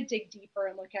to kind of dig deeper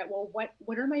and look at, well,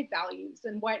 what are my values,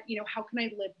 and how can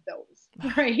I live those?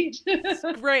 Right.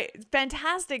 It's great.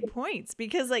 Fantastic points.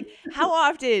 Because, like, how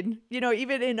often,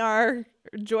 even in our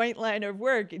joint line of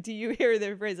work, do you hear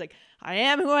the phrase, like, I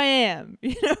am who I am?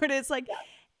 And it's like,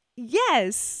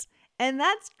 yes, and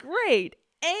that's great.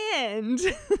 And,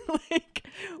 like,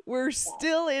 we're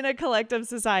still in a collective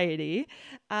society.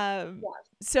 Yes.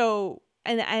 So,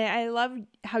 and I love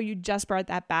how you just brought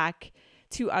that back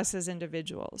to us as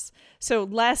individuals. So,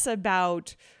 less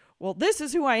about, well, this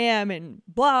is who I am and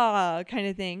blah kind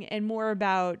of thing, and more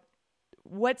about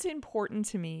what's important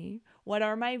to me, what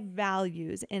are my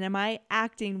values, and am I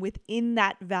acting within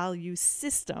that value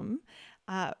system,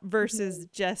 versus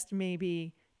just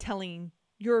maybe telling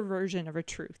your version of a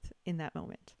truth in that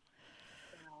moment.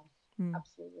 Yeah,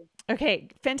 absolutely. Okay,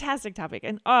 fantastic topic.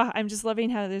 And I'm just loving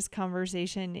how this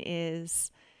conversation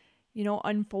is,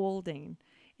 unfolding.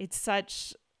 It's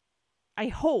such, I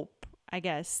hope, I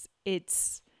guess,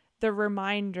 it's the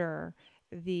reminder,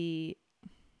 the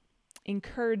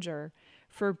encourager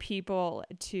for people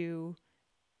to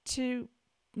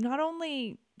not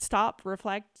only stop,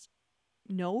 reflect,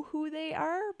 know who they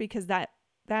are, because that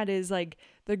is like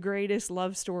the greatest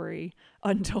love story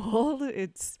untold.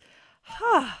 It's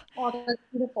Oh, that's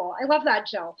beautiful. I love that,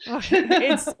 Jill.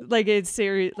 it's like, it's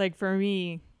serious, like for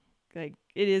me, like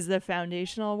it is the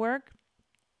foundational work.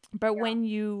 But Yeah.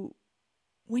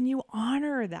 when you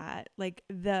honor that, like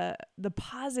the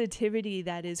positivity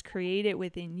that is created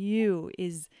within you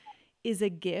is a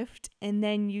gift, and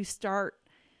then you start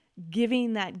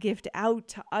giving that gift out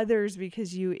to others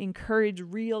because you encourage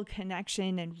real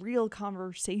connection and real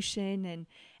conversation. And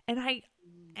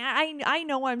I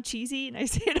know I'm cheesy and I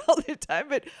say it all the time,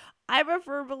 but I'm a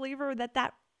firm believer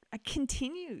that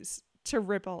continues to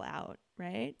ripple out,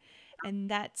 right? And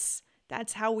that's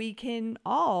how we can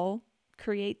all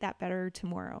create that better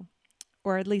tomorrow,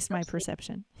 or at least my Absolutely.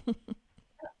 perception.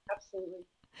 Absolutely.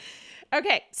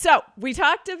 Okay, so we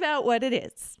talked about what it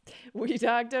is. We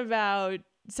talked about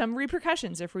some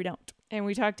repercussions if we don't. And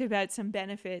we talked about some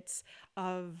benefits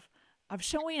of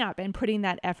showing up and putting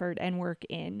that effort and work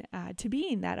in to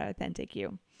being that authentic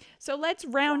you. So let's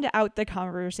round out the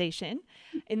conversation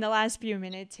in the last few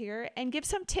minutes here and give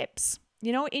some tips.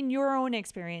 You know, in your own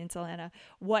experience, Ilana,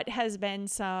 what has been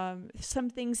some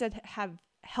things that have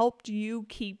helped you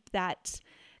keep that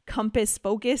compass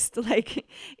focused, like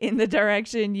in the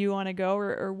direction you want to go,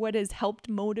 or what has helped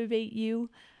motivate you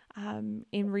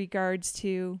in regards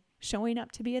to showing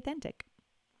up to be authentic?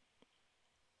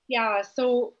 Yeah.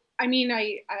 So, I mean,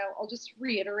 I'll just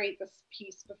reiterate this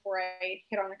piece before I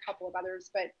hit on a couple of others,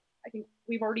 but I think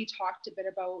we've already talked a bit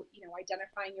about,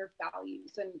 identifying your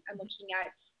values and looking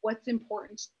at what's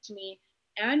important to me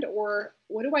and or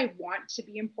what do I want to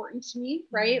be important to me,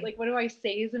 right? Like what do I say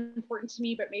is important to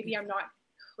me, but maybe I'm not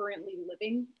currently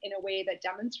living in a way that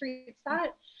demonstrates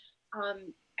that.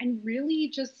 And really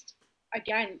just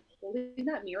again holding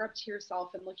that mirror up to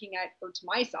yourself and looking at, or to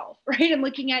myself, right, and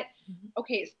looking at,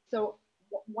 okay, so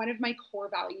one of my core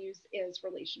values is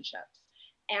relationships,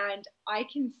 and I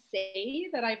can say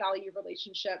that I value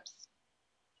relationships,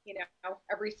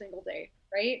 every single day,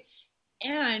 right?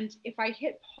 And if I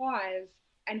hit pause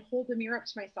and hold the mirror up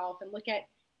to myself and look at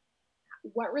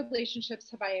what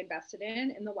relationships have I invested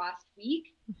in the last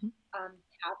week, Mm-hmm.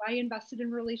 have I invested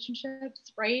in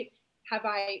relationships, right? Have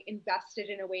I invested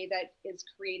in a way that is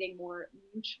creating more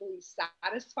mutually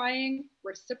satisfying,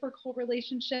 reciprocal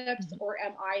relationships, Mm-hmm. or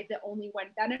am I the only one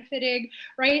benefiting,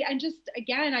 right? And just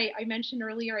again, I mentioned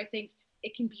earlier, I think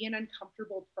it can be an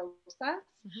uncomfortable process,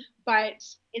 Mm-hmm. but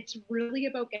it's really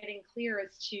about getting clear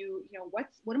as to,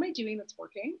 what am I doing that's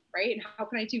working, right? And how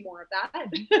can I do more of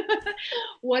that? Mm-hmm.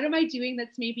 What am I doing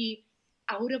that's maybe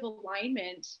out of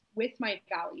alignment with my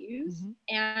values?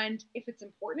 Mm-hmm. And if it's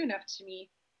important enough to me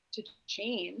to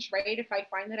change, right? If I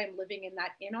find that I'm living in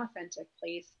that inauthentic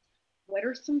place, what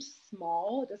are some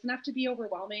small, it doesn't have to be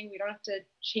overwhelming, we don't have to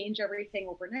change everything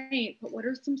overnight, but what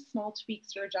are some small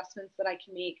tweaks or adjustments that I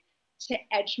can make to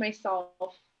edge myself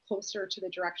closer to the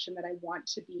direction that I want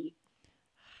to be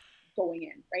going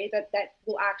in, right? That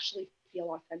will actually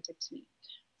feel authentic to me.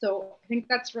 So I think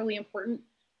that's really important.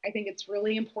 I think it's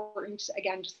really important,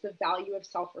 again, just the value of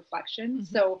self-reflection. Mm-hmm.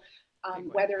 So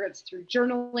whether it's through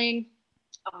journaling,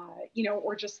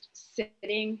 or just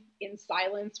sitting in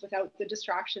silence without the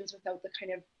distractions, without the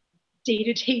kind of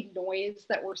day-to-day noise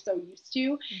that we're so used to,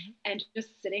 Mm-hmm. and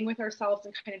just sitting with ourselves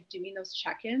and kind of doing those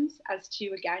check-ins as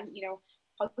to, again,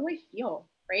 how do I feel,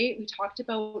 right? We talked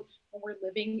about when we're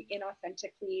living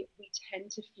inauthentically, we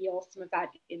tend to feel some of that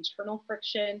internal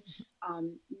friction,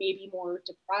 maybe more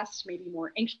depressed, maybe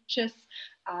more anxious,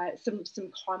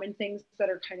 some common things that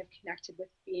are kind of connected with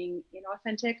being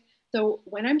inauthentic. So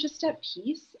when I'm just at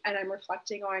peace and I'm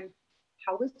reflecting on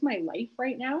how is my life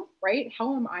right now, right?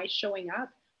 How am I showing up?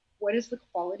 What is the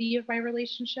quality of my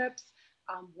relationships?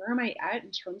 Where am I at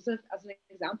in terms of, as an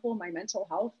example, my mental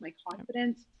health, my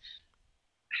confidence?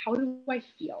 How do I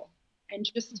feel? And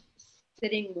just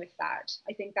sitting with that,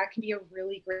 I think that can be a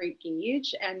really great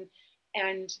gauge. And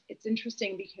it's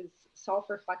interesting because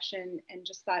self-reflection and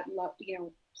just that love,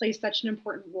 plays such an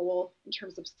important role in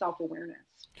terms of self-awareness,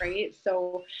 right?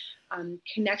 So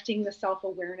connecting the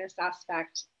self-awareness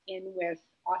aspect in with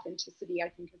authenticity, I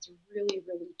think is really,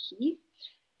 really key.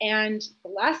 And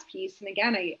the last piece, and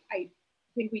again, I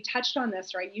think we touched on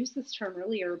this, or I used this term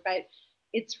earlier, but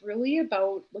it's really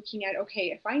about looking at,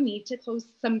 okay, if I need to close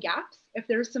some gaps, if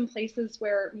there's some places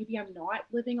where maybe I'm not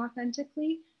living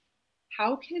authentically,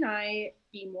 how can I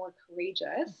be more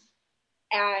courageous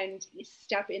and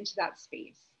step into that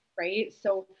space, right?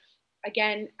 So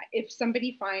again, if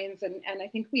somebody finds, and I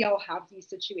think we all have these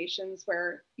situations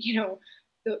where,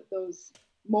 those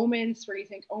moments where you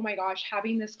think, oh my gosh,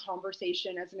 having this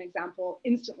conversation as an example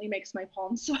instantly makes my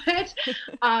palms sweat.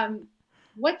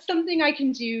 What's something I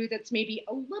can do that's maybe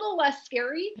a little less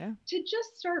scary Yeah. to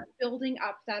just start building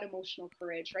up that emotional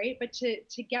courage, right? But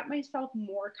to get myself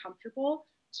more comfortable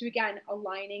to, again,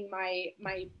 aligning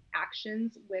my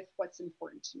actions with what's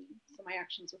important to me. So my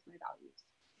actions with my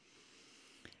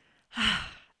values.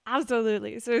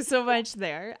 Absolutely. So much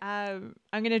there. I'm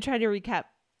going to try to recap,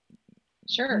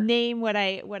 Sure. name what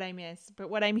I missed, but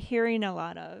what I'm hearing a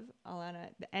lot of, Alana,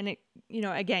 and it,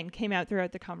 again, came out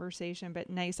throughout the conversation, but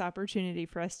nice opportunity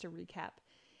for us to recap,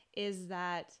 is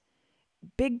that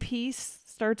big piece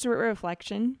starts with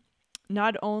reflection,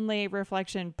 not only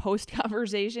reflection post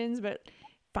conversations, but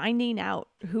finding out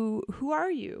who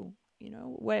are you,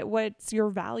 what's your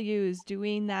values,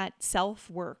 doing that self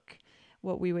work.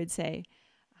 what we would say,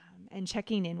 and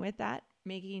checking in with that,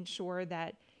 making sure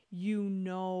that you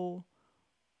know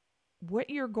what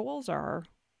your goals are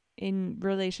in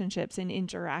relationships and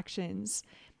interactions,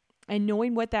 and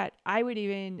knowing what that, I would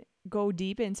even go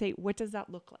deep and say, what does that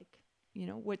look like?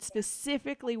 What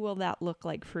specifically will that look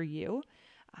like for you?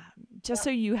 Just so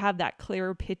you have that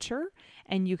clearer picture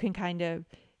and you can kind of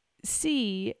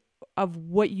see of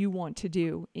what you want to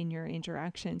do in your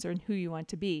interactions or who you want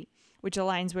to be, which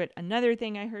aligns with another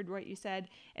thing I heard what you said.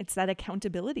 It's that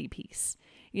accountability piece,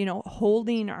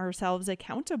 holding ourselves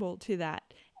accountable to that.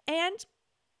 And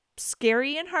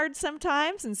scary and hard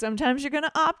sometimes, and sometimes you're going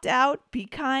to opt out. Be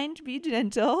kind, be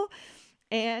gentle.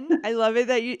 And I love it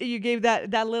that you gave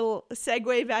that little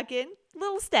segue back in.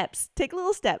 Little steps. Take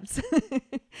little steps.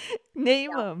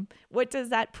 Name them. What does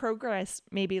that progress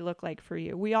maybe look like for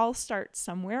you? We all start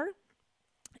somewhere.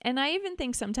 And I even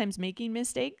think sometimes making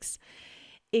mistakes,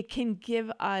 it can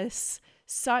give us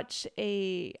such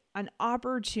an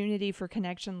opportunity for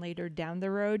connection later down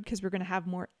the road, because we're going to have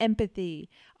more empathy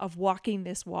of walking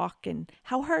this walk and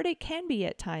how hard it can be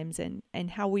at times,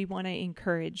 and how we want to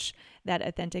encourage that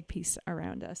authentic piece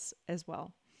around us as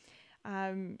well.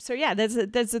 So yeah, that's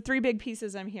the three big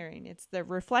pieces I'm hearing. It's the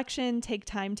reflection, take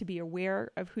time to be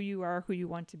aware of who you are, who you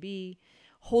want to be,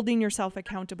 holding yourself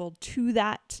accountable to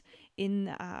that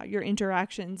in your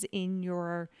interactions in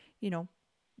your,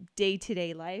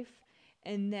 day-to-day life.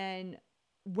 And then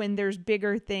when there's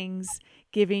bigger things,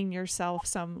 giving yourself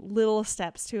some little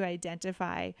steps to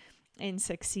identify and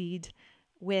succeed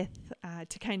with,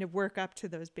 to kind of work up to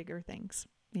those bigger things,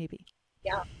 maybe.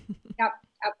 Yeah. Yep.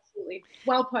 Absolutely.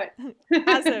 Well put.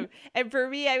 Awesome. And for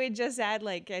me, I would just add,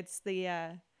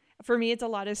 for me, it's a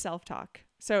lot of self-talk.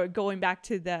 So going back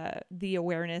to the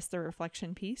awareness, the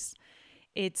reflection piece,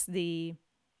 it's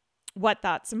what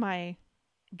thoughts am I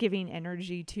giving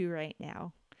energy to right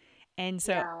now? And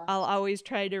so I'll always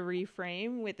try to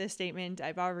reframe with the statement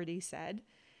I've already said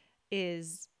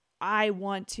is, I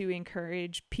want to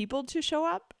encourage people to show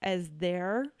up as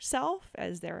their self,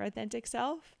 as their authentic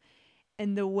self.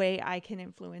 And the way I can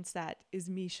influence that is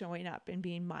me showing up and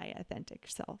being my authentic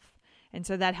self. And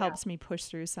so that helps me push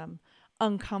through some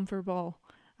uncomfortable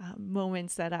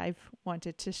moments that I've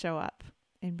wanted to show up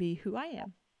and be who I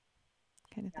am,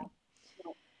 kind of thing.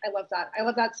 I love that. I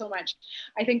love that so much.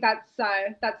 I think that's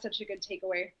such a good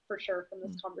takeaway for sure from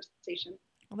this conversation.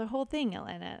 Well, the whole thing,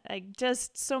 Ilana,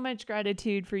 just so much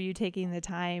gratitude for you taking the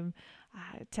time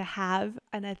to have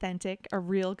a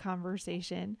real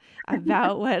conversation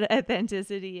about what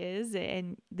authenticity is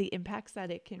and the impacts that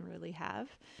it can really have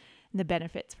and the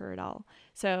benefits for it all.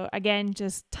 So again,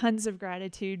 just tons of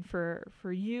gratitude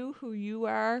for you, who you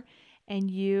are, and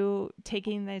you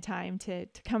taking the time to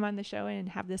come on the show and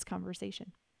have this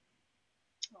conversation.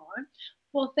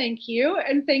 Well, thank you.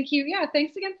 And thank you. Yeah,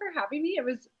 thanks again for having me. It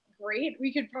was great.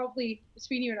 We could probably,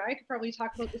 between you and I, could probably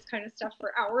talk about this kind of stuff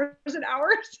for hours and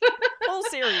hours. Whole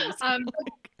series.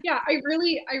 Yeah, I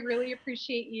really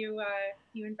appreciate you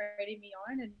inviting me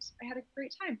on, and I had a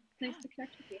great time. Nice to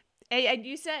connect with you. And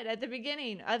you said at the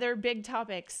beginning, other big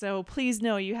topics. So please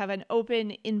know you have an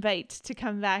open invite to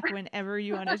come back whenever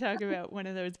you want to talk about one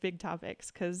of those big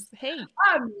topics. Because, hey.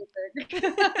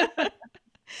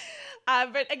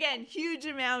 But again, huge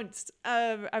amounts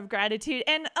of gratitude.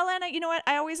 And Ilana, you know what?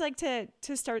 I always like to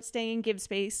start staying and give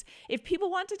space. If people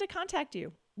wanted to contact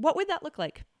you, what would that look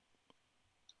like?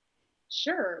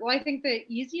 Sure. Well, I think the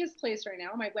easiest place right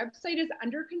now, my website is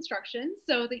under construction.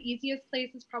 So the easiest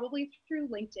place is probably through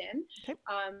LinkedIn. Okay.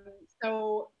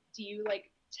 So do you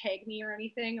tag me or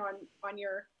anything on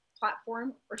your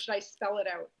platform, or should I spell it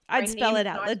out? I'd spell it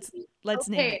out. Let's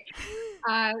name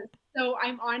it. So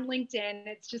I'm on LinkedIn.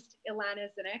 It's just Ilana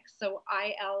Zinyk. So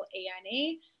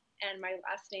Ilana, and my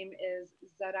last name is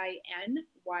Zinyk.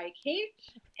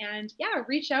 And yeah,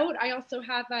 reach out. I also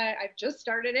have I've just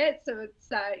started it, so it's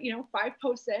 5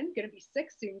 posts in, gonna be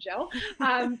 6 soon, Jill.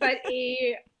 But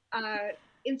a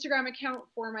Instagram account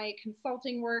for my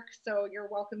consulting work. So you're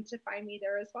welcome to find me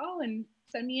there as well and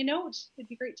send me a note. It'd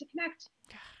be great to connect.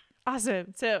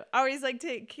 Awesome. So I always like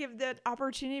to give that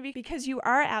opportunity because you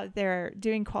are out there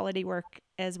doing quality work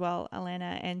as well,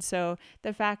 Ilana. And so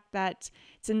the fact that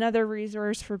it's another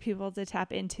resource for people to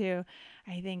tap into,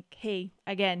 I think, hey,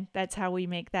 again, that's how we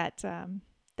make that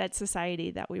that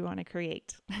society that we want to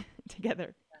create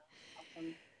together.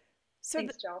 Awesome. So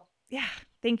thanks, Jill. Yeah,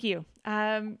 thank you.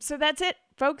 So that's it,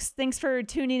 folks. Thanks for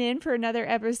tuning in for another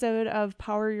episode of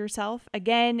Power Yourself.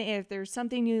 Again, if there's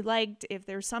something you liked, if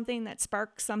there's something that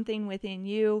sparks something within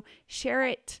you, share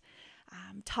it.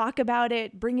 Talk about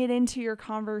it. Bring it into your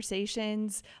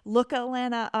conversations. Look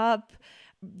Ilana up.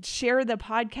 share the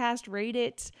podcast, rate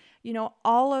it.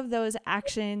 All of those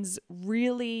actions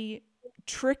really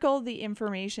trickle the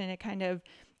information. It kind of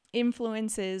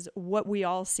influences what we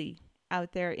all see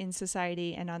out there in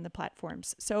society and on the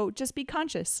platforms. So just be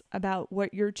conscious about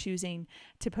what you're choosing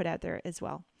to put out there as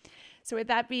well. So with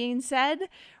that being said,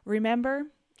 remember,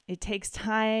 it takes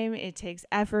time, it takes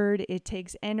effort, it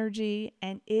takes energy,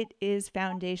 and it is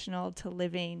foundational to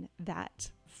living that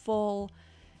full,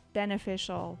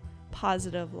 beneficial,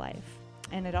 positive life.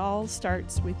 And it all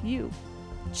starts with you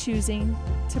choosing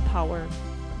to power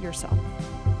yourself.